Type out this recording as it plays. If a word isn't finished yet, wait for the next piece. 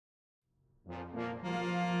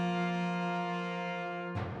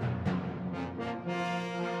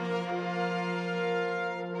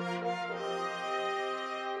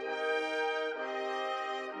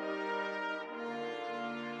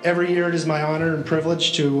Every year it is my honor and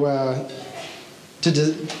privilege to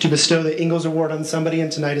bestow the Ingalls Award on somebody, and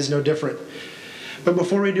tonight is no different. But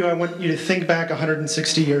before we do, I want you to think back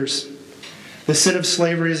 160 years. The sin of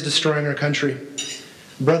slavery is destroying our country.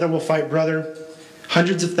 Brother will fight brother.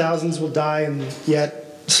 Hundreds of thousands will die, and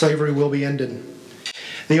yet slavery will be ended.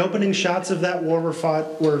 The opening shots of that war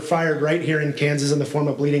were fired right here in Kansas in the form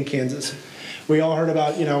of Bleeding Kansas. We all heard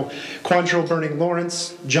about, Quantrill burning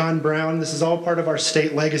Lawrence, John Brown. This is all part of our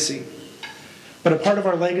state legacy. But a part of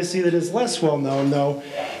our legacy that is less well known, though,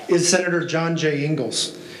 is Senator John J.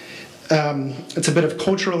 Ingalls. It's a bit of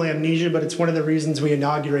cultural amnesia, but it's one of the reasons we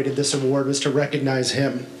inaugurated this award, was to recognize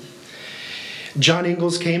him. John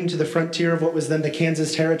Ingalls came to the frontier of what was then the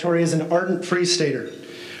Kansas Territory as an ardent free stater,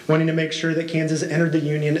 wanting to make sure that Kansas entered the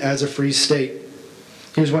Union as a free state.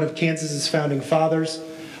 He was one of Kansas's founding fathers,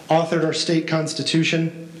 authored our state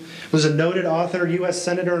constitution, was a noted author, U.S.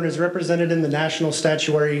 Senator, and is represented in the National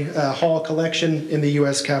Statuary Hall collection in the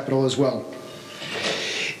U.S. Capitol as well.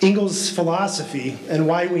 Ingalls' philosophy and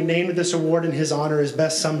why we named this award in his honor is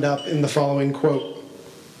best summed up in the following quote: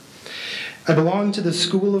 "I belong to the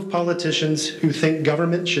school of politicians who think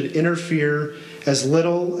government should interfere as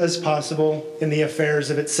little as possible in the affairs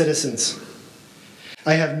of its citizens.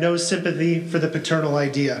 I have no sympathy for the paternal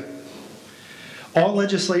idea. All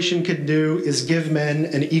legislation can do is give men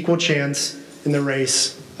an equal chance in the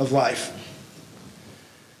race of life."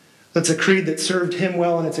 That's a creed that served him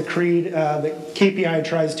well, and it's a creed that KPI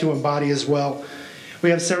tries to embody as well.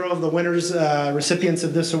 We have several of the winners, recipients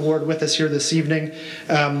of this award with us here this evening.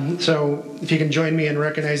 So if you can join me in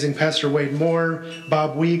recognizing Pastor Wade Moore,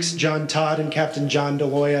 Bob Weeks, John Todd, and Captain John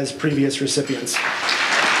DeLoya as previous recipients.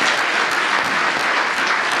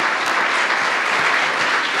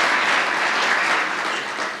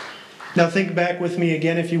 Now think back with me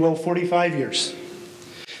again, if you will, 45 years.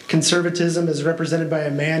 Conservatism is represented by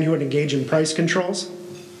a man who would engage in price controls,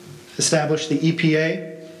 establish the EPA,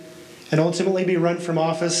 and ultimately be run from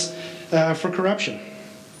office for corruption.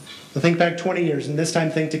 Now think back 20 years, and this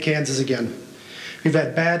time think to Kansas again. We've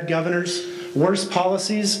had bad governors, worse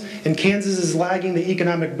policies, and Kansas is lagging the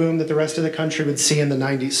economic boom that the rest of the country would see in the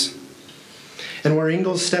 90s. And where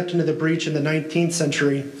Ingalls stepped into the breach in the 19th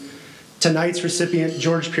century, tonight's recipient,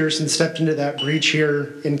 George Pearson, stepped into that breach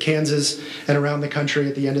here in Kansas and around the country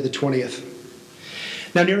at the end of the 20th.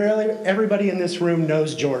 Now, nearly everybody in this room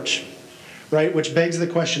knows George, right? Which begs the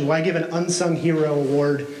question, why give an unsung hero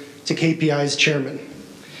award to KPI's chairman?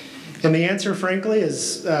 And the answer, frankly,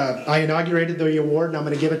 is I inaugurated the award, and I'm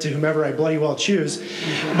going to give it to whomever I bloody well choose.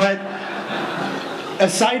 But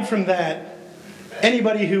aside from that,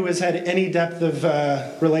 anybody who has had any depth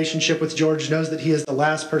of relationship with George knows that he is the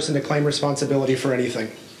last person to claim responsibility for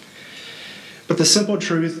anything. But the simple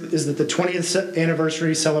truth is that the 20th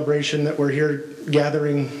anniversary celebration that we're here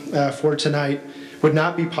gathering for tonight would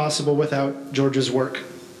not be possible without George's work.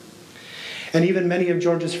 And even many of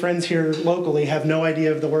George's friends here locally have no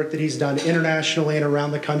idea of the work that he's done internationally and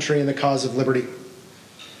around the country in the cause of liberty.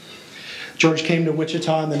 George came to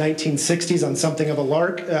Wichita in the 1960s on something of a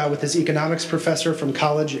lark with his economics professor from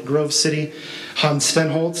college at Grove City, Hans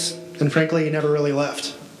Stenholtz, and frankly, he never really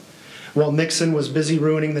left. While Nixon was busy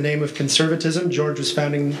ruining the name of conservatism, George was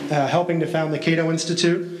helping to found the Cato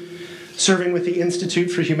Institute, serving with the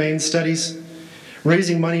Institute for Humane Studies,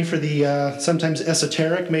 raising money for the sometimes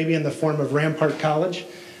esoteric, maybe in the form of Rampart College,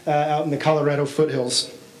 out in the Colorado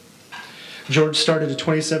foothills. George started a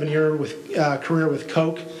 27-year career with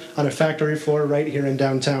Coke on a factory floor right here in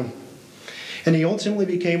downtown. And he ultimately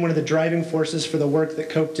became one of the driving forces for the work that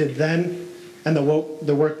Coke did then and the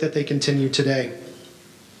work that they continue today.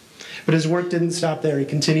 But his work didn't stop there. He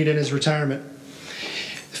continued in his retirement,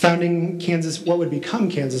 founding what would become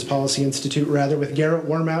Kansas Policy Institute, with Garrett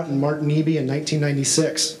Wormout and Martin Eby in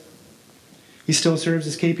 1996. He still serves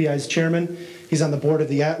as KPI's chairman. He's on the board of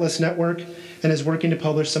the Atlas Network and is working to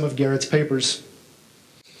publish some of Garrett's papers.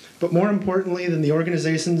 But more importantly than the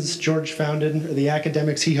organizations George founded or the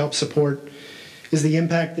academics he helped support is the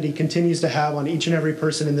impact that he continues to have on each and every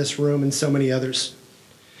person in this room and so many others.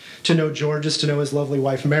 To know George is to know his lovely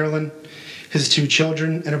wife, Marilyn, his 2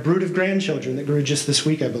 children, and a brood of grandchildren that grew just this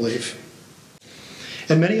week, I believe.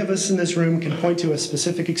 And many of us in this room can point to a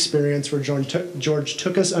specific experience where George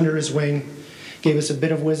took us under his wing, gave us a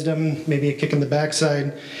bit of wisdom, maybe a kick in the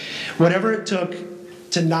backside, whatever it took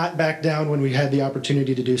to not back down when we had the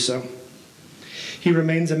opportunity to do so. He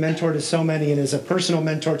remains a mentor to so many and is a personal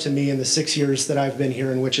mentor to me in the 6 years that I've been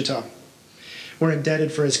here in Wichita. we're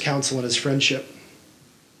indebted for his counsel and his friendship.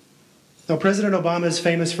 Now, President Obama is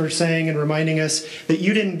famous for saying and reminding us that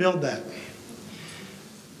you didn't build that.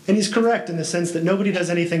 And he's correct in the sense that nobody does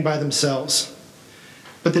anything by themselves.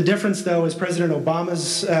 But the difference, though, is President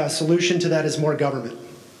Obama's solution to that is more government,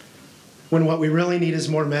 when what we really need is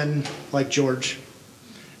more men like George,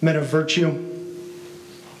 men of virtue,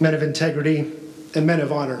 men of integrity, and men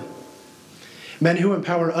of honor. Men who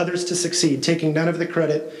empower others to succeed, taking none of the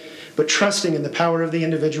credit, but trusting in the power of the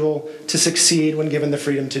individual to succeed when given the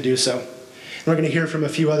freedom to do so. And we're going to hear from a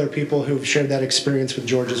few other people who've shared that experience with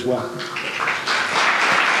George as well.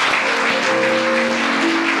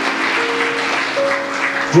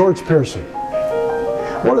 George Pearson.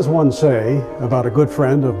 What does one say about a good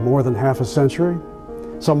friend of more than half a century?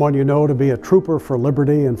 Someone you know to be a trooper for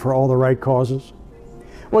liberty and for all the right causes?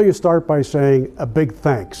 Well, you start by saying a big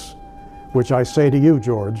thanks, which I say to you,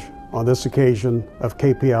 George, on this occasion of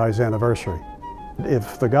KPI's anniversary.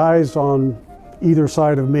 If the guys on either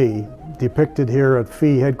side of me, depicted here at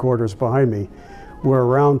FEE headquarters behind me, were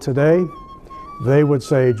around today, they would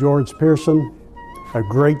say, George Pearson, a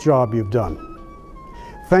great job you've done.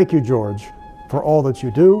 Thank you, George, for all that you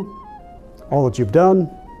do, all that you've done,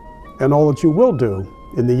 and all that you will do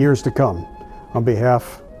in the years to come on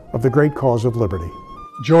behalf of the great cause of liberty.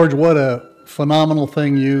 George, what a phenomenal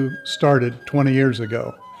thing you started 20 years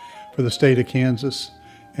ago for the state of Kansas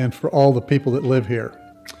and for all the people that live here.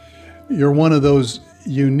 You're one of those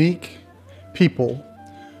unique people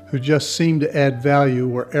who just seem to add value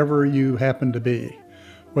wherever you happen to be,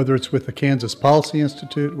 whether it's with the Kansas Policy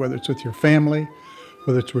Institute, whether it's with your family,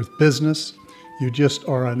 whether it's with business. You just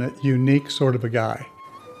are a unique sort of a guy.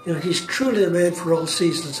 You know, he's truly a man for all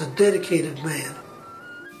seasons, a dedicated man.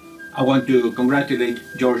 I want to congratulate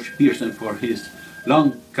George Pearson for his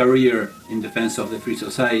long career in defense of the free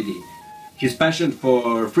society. His passion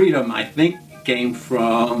for freedom, I think, came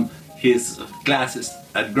from his classes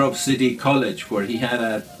at Grove City College, where he had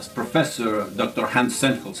as professor Dr. Hans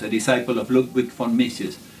Sennholz, a disciple of Ludwig von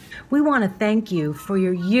Mises. We want to thank you for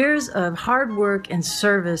your years of hard work and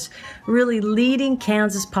service, really leading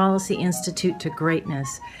Kansas Policy Institute to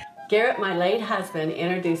greatness. Garrett, my late husband,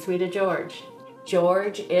 introduced me to George.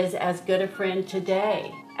 George is as good a friend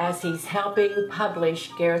today as he's helping publish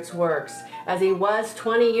Garrett's works as he was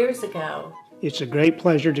 20 years ago. It's a great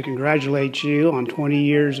pleasure to congratulate you on 20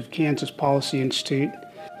 years of Kansas Policy Institute.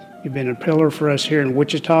 You've been a pillar for us here in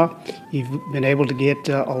Wichita. You've been able to get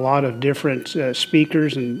a lot of different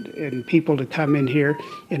speakers and people to come in here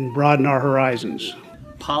and broaden our horizons.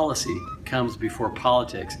 Policy comes before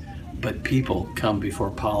politics, but people come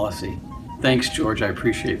before policy. Thanks, George. I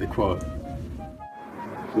appreciate the quote.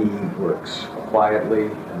 He works quietly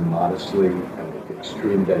and modestly and with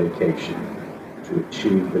extreme dedication to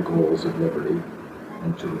achieve the goals of liberty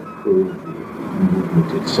and to improve the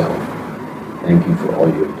movement itself. Thank you for all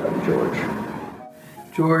you have done,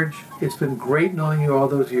 George. George, it's been great knowing you all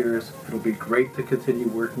those years. It'll be great to continue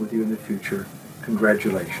working with you in the future.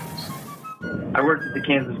 Congratulations. I worked at the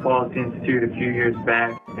Kansas Policy Institute a few years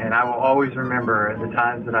back, and I will always remember the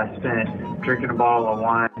times that I spent drinking a bottle of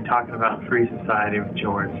wine and talking about free society with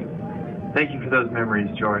George. Thank you for those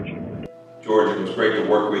memories, George. George, it was great to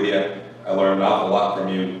work with you. I learned an awful lot from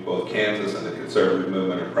you, both Kansas and the conservative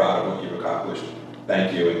movement. I'm proud of what you've accomplished.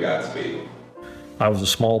 Thank you and Godspeed. I was a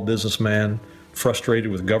small businessman,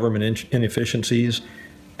 frustrated with government inefficiencies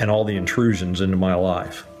and all the intrusions into my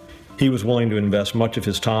life. He was willing to invest much of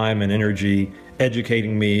his time and energy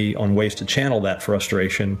educating me on ways to channel that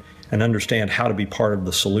frustration and understand how to be part of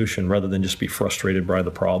the solution rather than just be frustrated by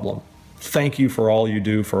the problem. Thank you for all you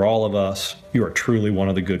do for all of us. You are truly one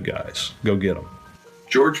of the good guys. Go get them.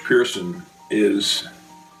 George Pearson is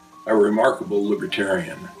a remarkable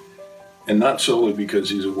libertarian. And not solely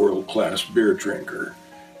because he's a world-class beer drinker.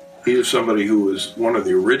 He is somebody who was one of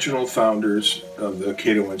the original founders of the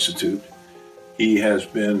Cato Institute. He has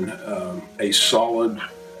been a solid,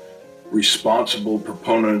 responsible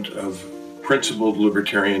proponent of principled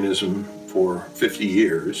libertarianism for 50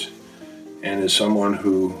 years and is someone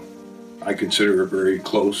who I consider a very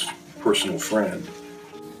close personal friend.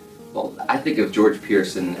 Well, I think of George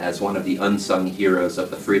Pearson as one of the unsung heroes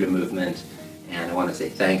of the freedom movement. And I want to say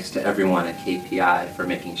thanks to everyone at KPI for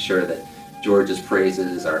making sure that George's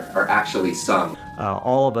praises are actually sung.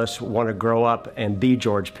 All of us want to grow up and be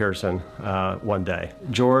George Pearson one day.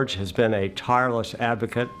 George has been a tireless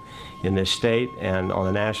advocate in this state and on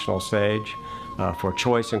the national stage for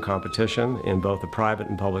choice and competition in both the private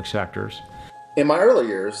and public sectors. In my early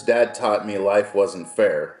years, Dad taught me life wasn't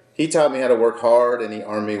fair. He taught me how to work hard, and he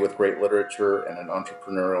armed me with great literature and an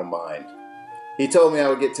entrepreneurial mind. He told me I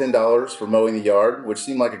would get $10 for mowing the yard, which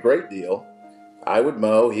seemed like a great deal. I would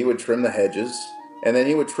mow, he would trim the hedges, and then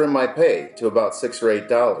he would trim my pay to about $6 or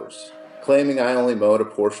 $8, claiming I only mowed a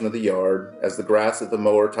portion of the yard, as the grass that the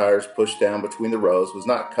mower tires pushed down between the rows was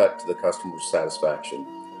not cut to the customer's satisfaction.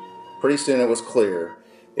 Pretty soon it was clear,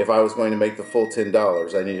 if I was going to make the full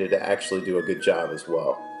 $10, I needed to actually do a good job as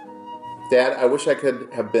well. Dad, I wish I could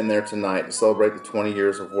have been there tonight to celebrate the 20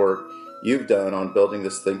 years of work you've done on building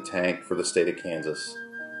this think tank for the state of Kansas.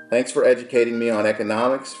 Thanks for educating me on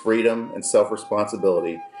economics, freedom, and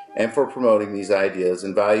self-responsibility, and for promoting these ideas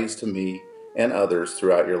and values to me and others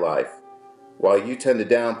throughout your life. While you tend to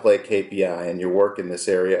downplay KPI and your work in this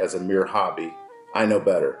area as a mere hobby, I know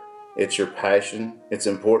better. It's your passion, it's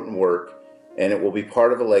important work, and it will be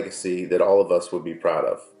part of a legacy that all of us would be proud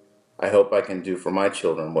of. I hope I can do for my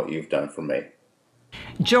children what you've done for me.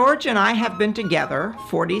 George and I have been together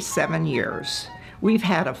 47 years. We've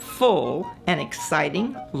had a full and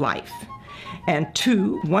exciting life and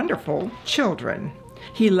 2 wonderful children.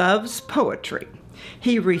 He loves poetry.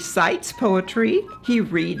 He recites poetry, he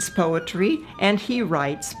reads poetry, and he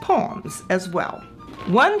writes poems as well.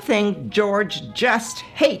 One thing George just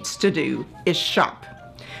hates to do is shop.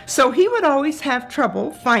 So he would always have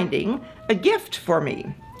trouble finding a gift for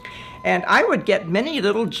me. And I would get many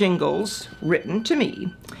little jingles written to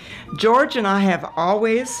me. George and I have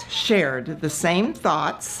always shared the same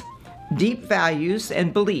thoughts, deep values,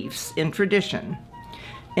 and beliefs in tradition,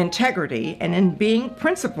 integrity, and in being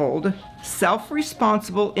principled,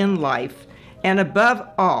 self-responsible in life, and above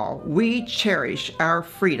all, we cherish our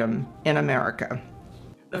freedom in America.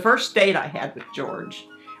 The first date I had with George,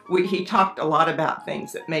 he talked a lot about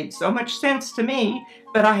things that made so much sense to me,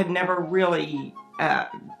 but I had never really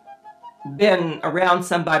been around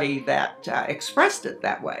somebody that expressed it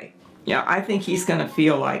that way. You know, I think he's going to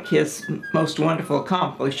feel like his most wonderful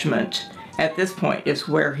accomplishment at this point is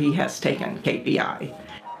where he has taken KPI.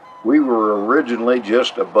 We were originally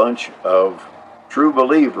just a bunch of true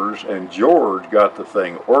believers, and George got the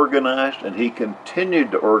thing organized, and he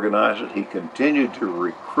continued to organize it. He continued to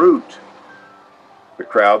recruit the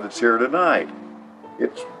crowd that's here tonight.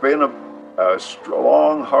 It's been a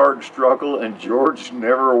long, hard struggle, and George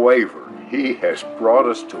never wavered. He has brought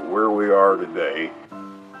us to where we are today.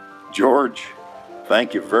 George,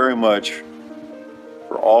 thank you very much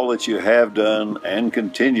for all that you have done and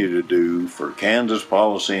continue to do for Kansas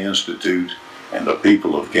Policy Institute and the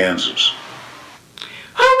people of Kansas.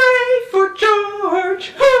 Hooray for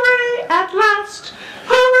George! Hooray at last!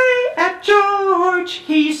 Hooray at George!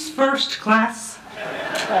 He's first class.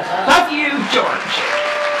 Love you, George.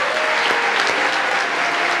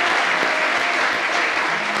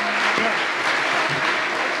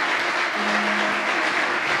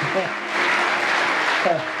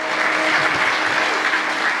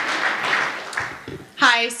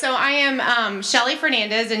 Hi, so I am Shelly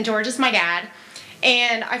Fernandez, and George is my dad.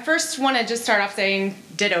 And I first want to just start off saying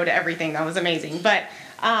ditto to everything. That was amazing. But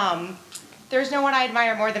there's no one I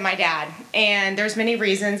admire more than my dad. And there's many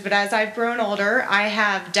reasons, but as I've grown older, I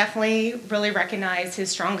have definitely really recognized his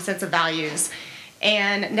strong sense of values.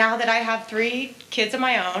 And now that I have 3 kids of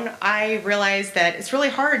my own, I realize that it's really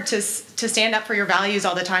hard to stand up for your values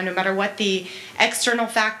all the time, no matter what the external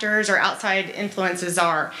factors or outside influences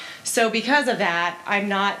are. So because of that, I'm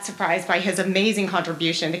not surprised by his amazing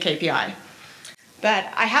contribution to KPI. But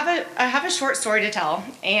I have a short story to tell,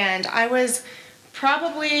 and I was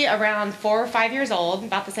probably around 4 or 5 years old,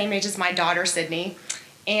 about the same age as my daughter, Sydney,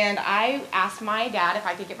 and I asked my dad if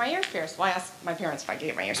I could get my ears pierced. Well, I asked my parents if I could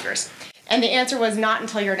get my ears pierced. And the answer was not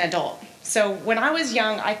until you're an adult. So when I was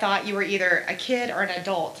young, I thought you were either a kid or an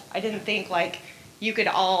adult. I didn't think like you could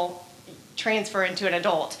all transfer into an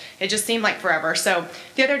adult. It just seemed like forever. So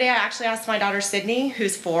the other day I actually asked my daughter Sydney,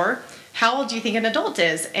 who's 4, how old do you think an adult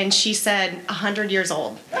is? And she said 100 years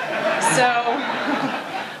old. So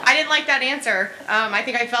I didn't like that answer. I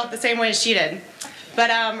think I felt the same way as she did.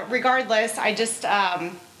 But regardless, I just,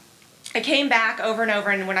 I came back over and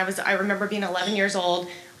over, and when I remember being 11 years old,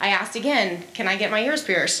 I asked again, can I get my ears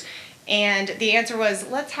pierced? And the answer was,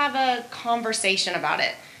 let's have a conversation about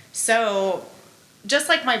it. So just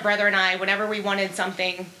like my brother and I, whenever we wanted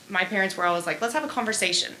something, my parents were always like, let's have a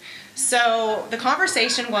conversation. So the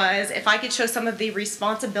conversation was, if I could show some of the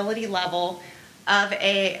responsibility level of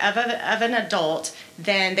an adult,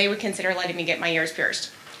 then they would consider letting me get my ears pierced.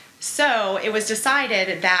 So it was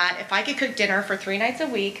decided that if I could cook dinner for 3 nights a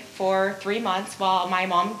week for 3 months while my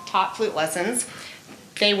mom taught flute lessons,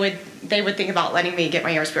 they would think about letting me get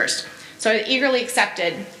my ears pierced. So I eagerly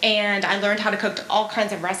accepted, and I learned how to cook all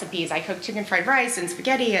kinds of recipes. I cooked chicken fried rice and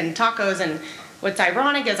spaghetti and tacos, and what's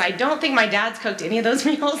ironic is I don't think my dad's cooked any of those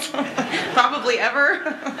meals, probably ever,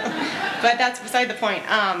 but that's beside the point.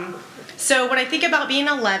 So when I think about being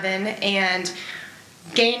 11 and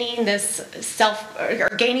gaining this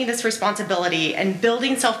responsibility and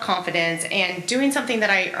building self-confidence and doing something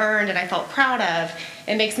that I earned and I felt proud of,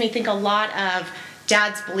 it makes me think a lot of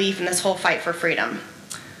Dad's belief in this whole fight for freedom.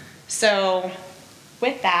 So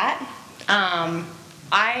with that,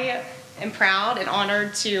 I am proud and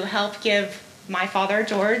honored to help give my father,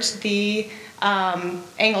 George, the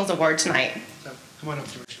Ingalls Award tonight. So, come on up,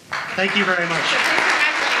 George. Thank you very much.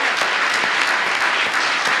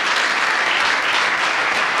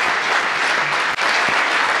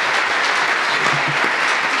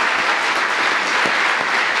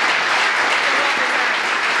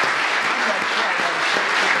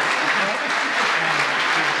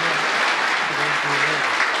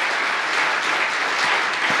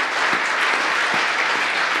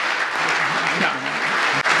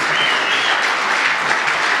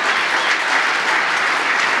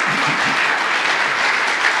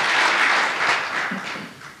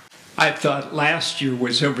 I thought last year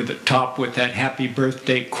was over the top with that happy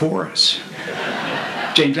birthday chorus.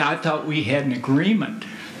 James, I thought we had an agreement.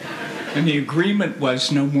 And the agreement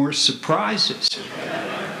was no more surprises.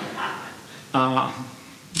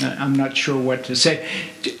 I'm not sure what to say.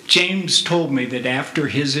 James told me that after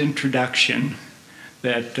his introduction,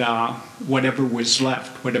 that whatever was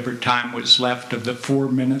left, whatever time was left of the 4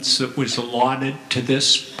 minutes that was allotted to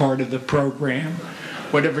this part of the program,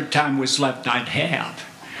 whatever time was left, I'd have.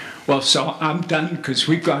 Well, so I'm done because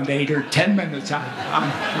we've gone 8 or 10 minutes.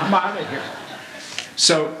 I'm out of here.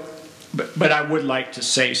 So, but I would like to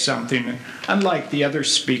say something. Unlike the other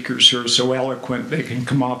speakers who are so eloquent, they can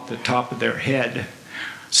come off the top of their head.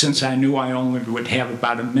 Since I knew I only would have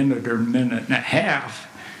about a minute or a minute and a half,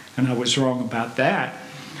 and I was wrong about that,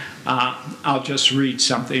 I'll just read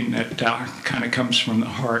something that kind of comes from the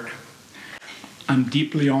heart. I'm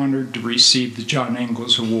deeply honored to receive the John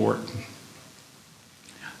Ingalls Award.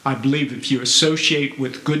 I believe if you associate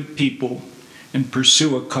with good people and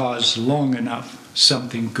pursue a cause long enough,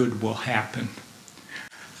 something good will happen.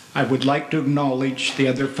 I would like to acknowledge the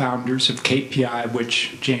other founders of KPI,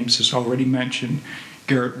 which James has already mentioned,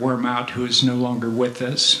 Garrett Wormout, who is no longer with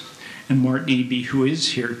us, and Martin Eby, who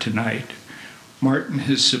is here tonight. Martin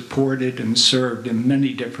has supported and served in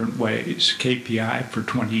many different ways KPI for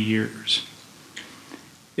 20 years.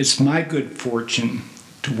 It's my good fortune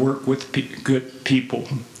to work with good people.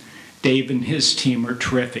 Dave and his team are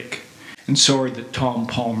terrific, and so are the Tom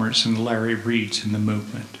Palmers and Larry Reeds in the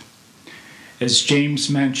movement. As James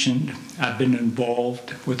mentioned, I've been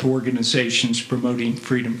involved with organizations promoting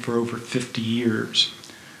freedom for over 50 years.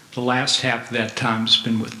 The last half of that time has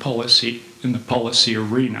been with policy, in the policy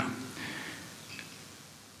arena.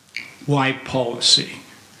 Why policy?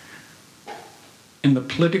 In the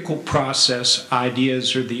political process,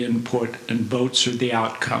 ideas are the input and votes are the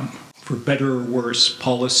outcome. For better or worse,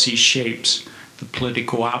 policy shapes the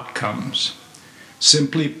political outcomes.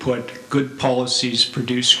 Simply put, good policies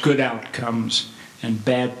produce good outcomes, and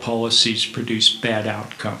bad policies produce bad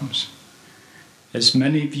outcomes. As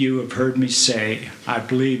many of you have heard me say, I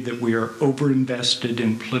believe that we are overinvested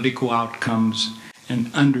in political outcomes and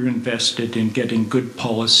underinvested in getting good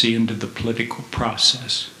policy into the political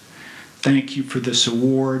process. Thank you for this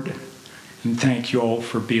award, and thank you all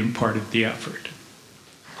for being part of the effort.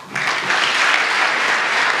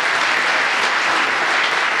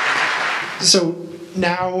 So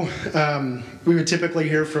now we would typically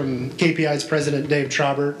hear from KPI's president, Dave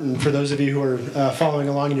Traubert, and for those of you who are following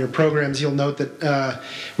along in your programs, you'll note that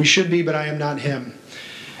we should be, but I am not him.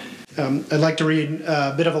 I'd like to read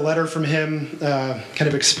a bit of a letter from him, kind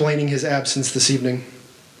of explaining his absence this evening.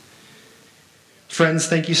 Friends,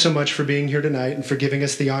 thank you so much for being here tonight and for giving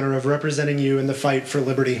us the honor of representing you in the fight for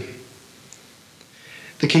liberty.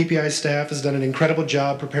 The KPI staff has done an incredible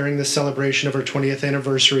job preparing this celebration of our 20th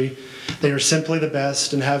anniversary. They are simply the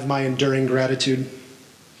best and have my enduring gratitude.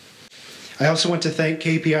 I also want to thank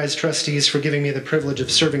KPI's trustees for giving me the privilege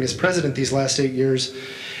of serving as president these last 8 years,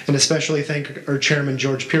 and especially thank our chairman,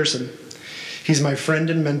 George Pearson. He's my friend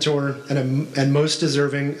and mentor and most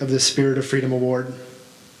deserving of the Spirit of Freedom Award.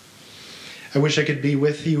 I wish I could be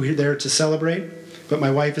with you there to celebrate, but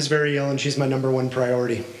my wife is very ill and she's my #1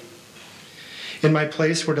 priority. In my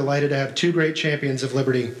place, we're delighted to have two great champions of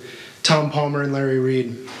liberty, Tom Palmer and Larry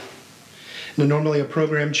Reed. Now, normally a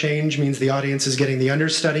program change means the audience is getting the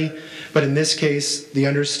understudy, but in this case, the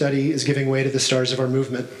understudy is giving way to the stars of our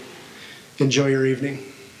movement. Enjoy your evening.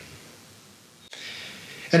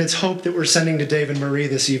 And it's hope that we're sending to Dave and Marie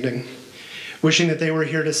this evening, wishing that they were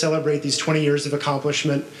here to celebrate these 20 years of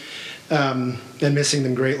accomplishment and missing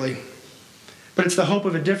them greatly. But it's the hope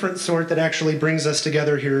of a different sort that actually brings us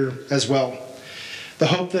together here as well. The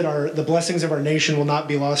hope that the blessings of our nation will not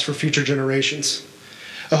be lost for future generations.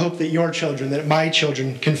 A hope that your children, that my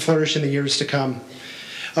children, can flourish in the years to come.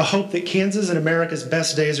 A hope that Kansas and America's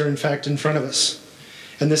best days are in fact in front of us.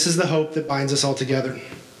 And this is the hope that binds us all together.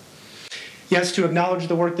 Yes, to acknowledge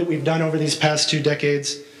the work that we've done over these past 2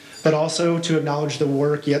 decades, but also to acknowledge the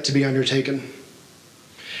work yet to be undertaken.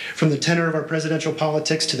 From the tenor of our presidential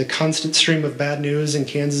politics to the constant stream of bad news in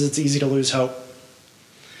Kansas, it's easy to lose hope.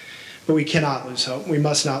 But we cannot lose hope. We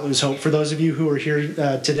must not lose hope. For those of you who are here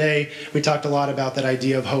today, we talked a lot about that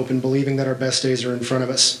idea of hope and believing that our best days are in front of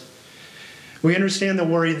us. We understand the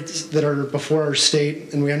worries that are before our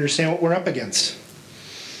state, and we understand what we're up against.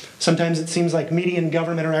 Sometimes it seems like media and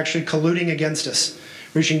government are actually colluding against us,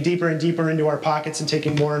 reaching deeper and deeper into our pockets and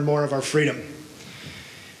taking more and more of our freedom.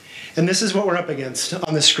 And this is what we're up against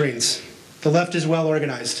on the screens. The left is well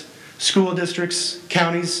organized. School districts,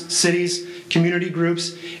 counties, cities, community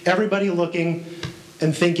groups, everybody looking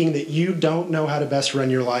and thinking that you don't know how to best run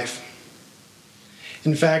your life.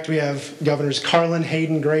 In fact, we have Governors Carlin,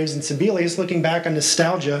 Hayden, Graves, and Sebelius looking back on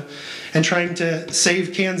nostalgia and trying to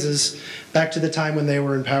save Kansas back to the time when they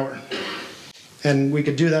were in power. And we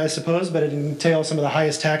could do that, I suppose, but it entails some of the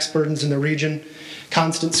highest tax burdens in the region,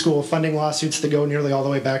 constant school funding lawsuits that go nearly all the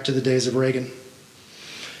way back to the days of Reagan.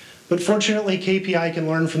 But fortunately, KPI can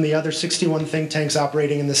learn from the other 61 think tanks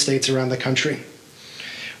operating in the states around the country,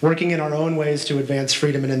 working in our own ways to advance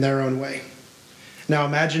freedom and in their own way. Now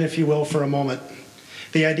imagine, if you will, for a moment,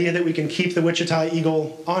 the idea that we can keep the Wichita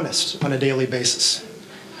Eagle honest on a daily basis.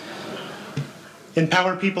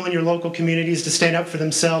 Empower people in your local communities to stand up for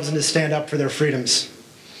themselves and to stand up for their freedoms.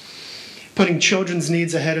 Putting children's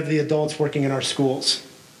needs ahead of the adults working in our schools.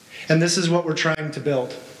 And this is what we're trying to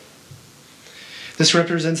build. This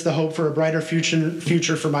represents the hope for a brighter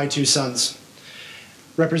future for my 2 sons.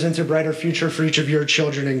 Represents a brighter future for each of your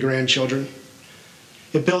children and grandchildren.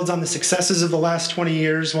 It builds on the successes of the last 20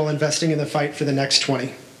 years while investing in the fight for the next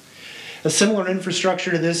 20. A similar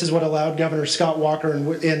infrastructure to this is what allowed Governor Scott Walker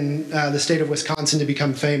in the state of Wisconsin to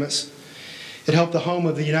become famous. It helped the home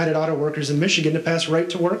of the United Auto Workers in Michigan to pass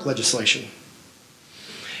right-to-work legislation.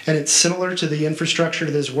 And it's similar to the infrastructure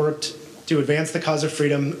that has worked to advance the cause of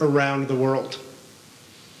freedom around the world.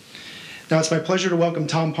 Now it's my pleasure to welcome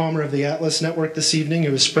Tom Palmer of the Atlas Network this evening,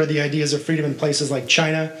 who has spread the ideas of freedom in places like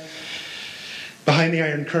China, behind the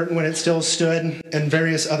Iron Curtain when it still stood, and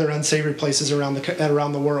various other unsavory places around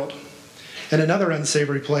the world. And another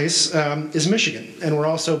unsavory place is Michigan. And we're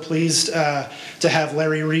also pleased to have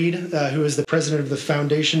Larry Reed, who is the president of the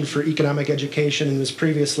Foundation for Economic Education and was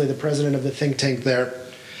previously the president of the think tank there.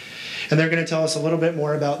 And they're going to tell us a little bit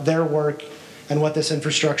more about their work and what this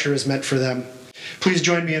infrastructure has meant for them. Please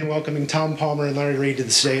join me in welcoming Tom Palmer and Larry Reed to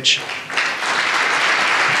the stage.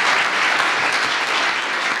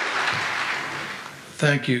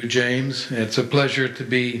 Thank you, James. It's a pleasure to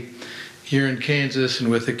be here in Kansas and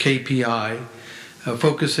with the KPI,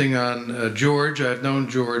 focusing on George. I've known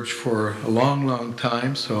George for a long, long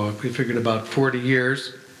time, so we figured about 40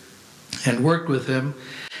 years, and worked with him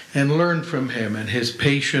and learned from him and his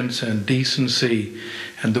patience and decency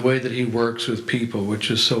and the way that he works with people, which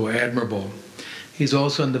is so admirable. He's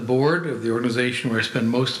also on the board of the organization where I spend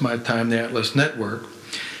most of my time, the Atlas Network.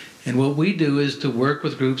 And what we do is to work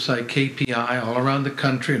with groups like KPI all around the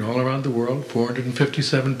country and all around the world,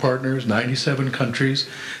 457 partners, 97 countries,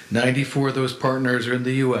 94 of those partners are in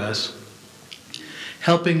the US,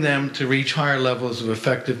 helping them to reach higher levels of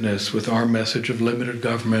effectiveness with our message of limited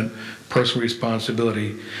government, personal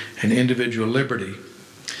responsibility, and individual liberty.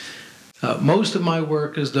 Most of my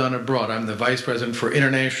work is done abroad. I'm the Vice President for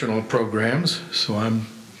International Programs, so I'm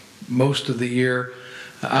most of the year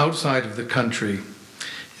outside of the country.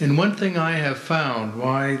 And one thing I have found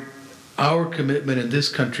why our commitment in this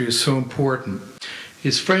country is so important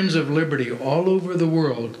is friends of liberty all over the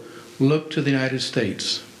world look to the United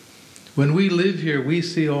States. When we live here, we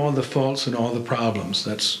see all the faults and all the problems.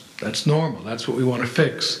 That's normal. That's what we want to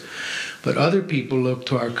fix. But other people look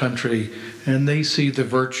to our country and they see the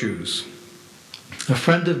virtues. A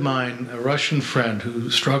friend of mine, a Russian friend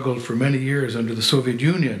who struggled for many years under the Soviet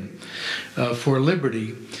Union for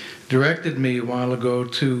liberty, directed me a while ago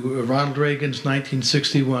to Ronald Reagan's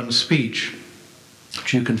 1961 speech,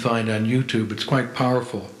 which you can find on YouTube. It's quite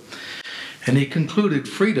powerful. And he concluded,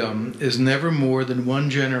 freedom is never more than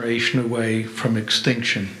one generation away from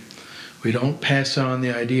extinction. We don't pass on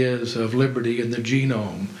the ideas of liberty in the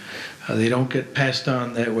genome. They don't get passed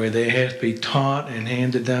on that way. They have to be taught and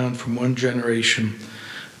handed down from one generation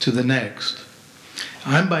to the next.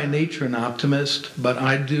 I'm by nature an optimist, but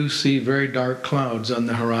I do see very dark clouds on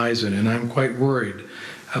the horizon, and I'm quite worried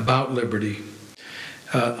about liberty.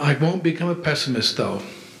 I won't become a pessimist, though.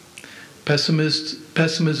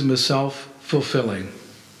 Pessimism is self-fulfilling.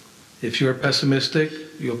 If you're pessimistic,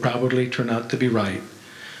 you'll probably turn out to be right.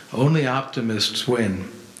 Only optimists win.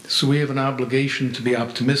 So we have an obligation to be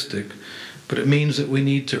optimistic, but it means that we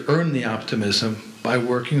need to earn the optimism by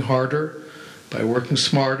working harder, by working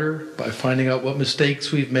smarter, by finding out what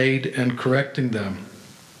mistakes we've made and correcting them.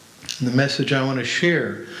 And the message I want to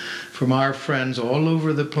share from our friends all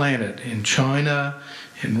over the planet, in China,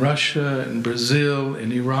 in Russia, in Brazil,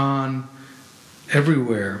 in Iran,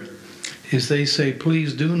 everywhere, is they say,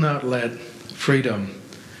 please do not let freedom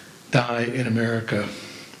die in America.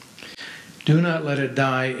 Do not let it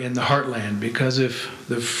die in the heartland, because if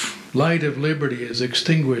the light of liberty is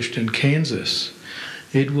extinguished in Kansas,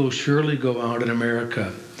 it will surely go out in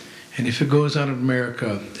America. And if it goes out in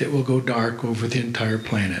America, it will go dark over the entire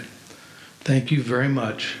planet. Thank you very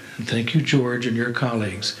much, and thank you, George, and your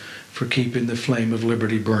colleagues for keeping the flame of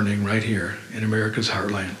liberty burning right here in America's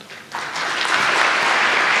heartland.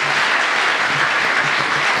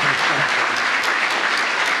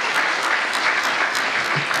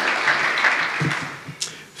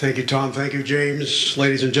 Thank you, Tom. Thank you, James.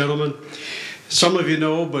 Ladies and gentlemen, some of you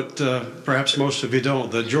know, but perhaps most of you don't,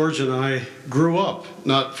 that George and I grew up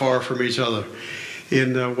not far from each other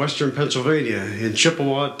in western Pennsylvania, in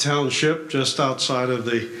Chippewa Township, just outside of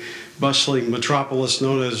the bustling metropolis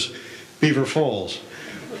known as Beaver Falls.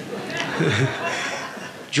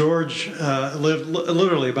 George lived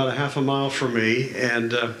literally about a half a mile from me,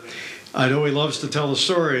 and I know he loves to tell the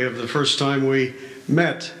story of the first time we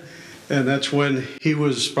met. And that's when he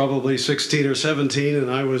was probably 16 or 17,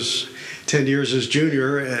 and I was 10 years his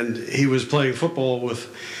junior, and he was playing football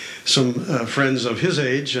with some friends of his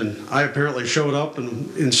age, and I apparently showed up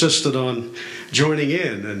and insisted on joining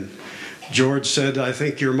in. And George said, I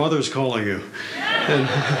think your mother's calling you. And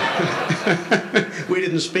we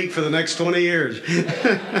didn't speak for the next 20 years.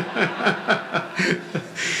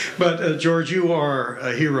 But George, you are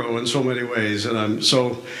a hero in so many ways, and I'm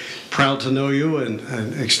so proud to know you and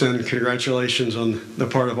extend congratulations on the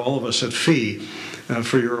part of all of us at FEE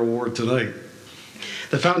for your award tonight.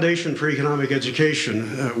 The Foundation for Economic Education,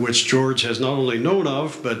 which George has not only known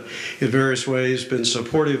of, but in various ways been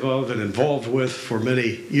supportive of and involved with for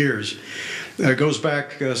many years, goes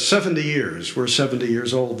back 70 years. We're 70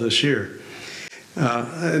 years old this year.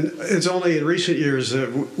 And it's only in recent years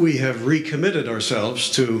that we have recommitted ourselves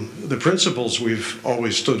to the principles we've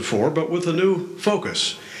always stood for, but with a new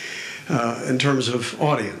focus. In terms of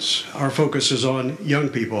audience, our focus is on young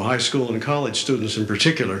people, high school and college students in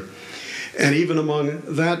particular. And even among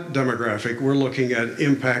that demographic, we're looking at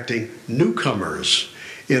impacting newcomers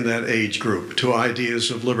in that age group to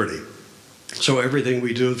ideas of liberty. So everything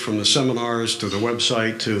we do, from the seminars to the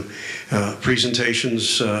website to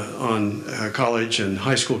presentations on college and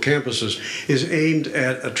high school campuses, is aimed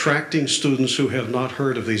at attracting students who have not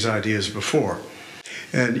heard of these ideas before.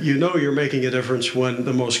 And you know you're making a difference when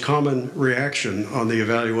the most common reaction on the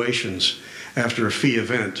evaluations after a FEE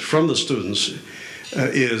event from the students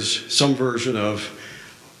is some version of,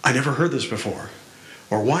 I never heard this before,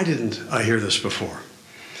 or why didn't I hear this before?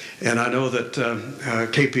 And I know that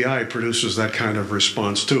KPI produces that kind of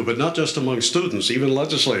response too, but not just among students, even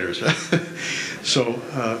legislators. So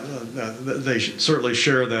they certainly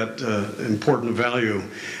share that important value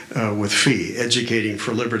with FEE, educating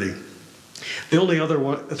for liberty. The only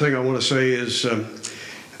other thing I want to say is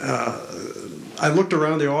I looked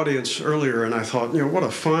around the audience earlier and I thought, you know, what a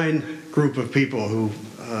fine group of people who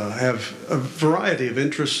have a variety of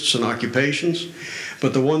interests and occupations.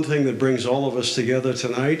 But the one thing that brings all of us together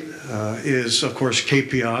tonight is, of course,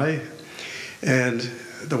 KPI. And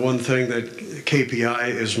the one thing that KPI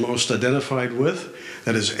is most identified with,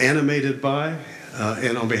 that is animated by,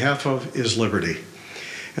 and on behalf of, is liberty.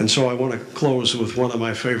 And so I want to close with one of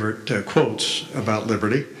my favorite quotes about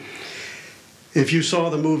liberty. If you saw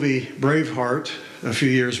the movie Braveheart a few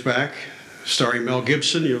years back, starring Mel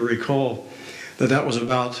Gibson, you'll recall that that was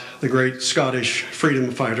about the great Scottish freedom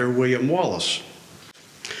fighter William Wallace.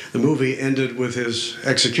 The movie ended with his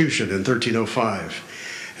execution in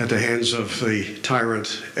 1305 at the hands of the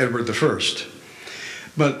tyrant Edward I.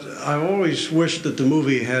 But I always wished that the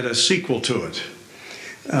movie had a sequel to it.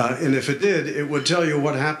 And if it did, it would tell you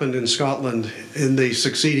what happened in Scotland in the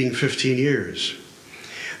succeeding 15 years.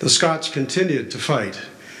 The Scots continued to fight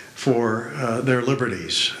for their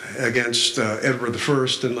liberties against Edward I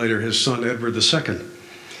and later his son Edward II.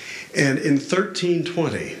 And in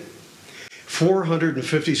 1320,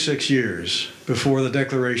 456 years before the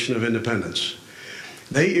Declaration of Independence,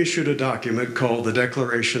 they issued a document called the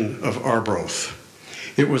Declaration of Arbroath.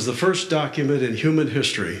 It was the first document in human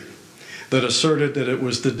history that asserted that it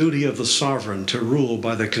was the duty of the sovereign to rule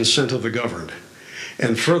by the consent of the governed,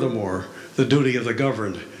 and furthermore, the duty of the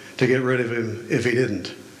governed to get rid of him if he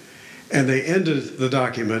didn't. And they ended the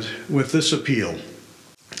document with this appeal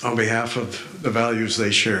on behalf of the values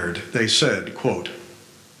they shared. They said, quote,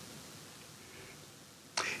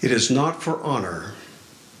 "It is not for honor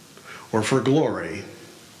or for glory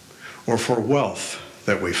or for wealth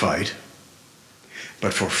that we fight,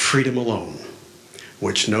 but for freedom alone,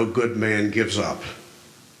 which no good man gives up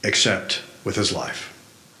except with his life."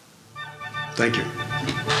 Thank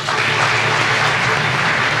you.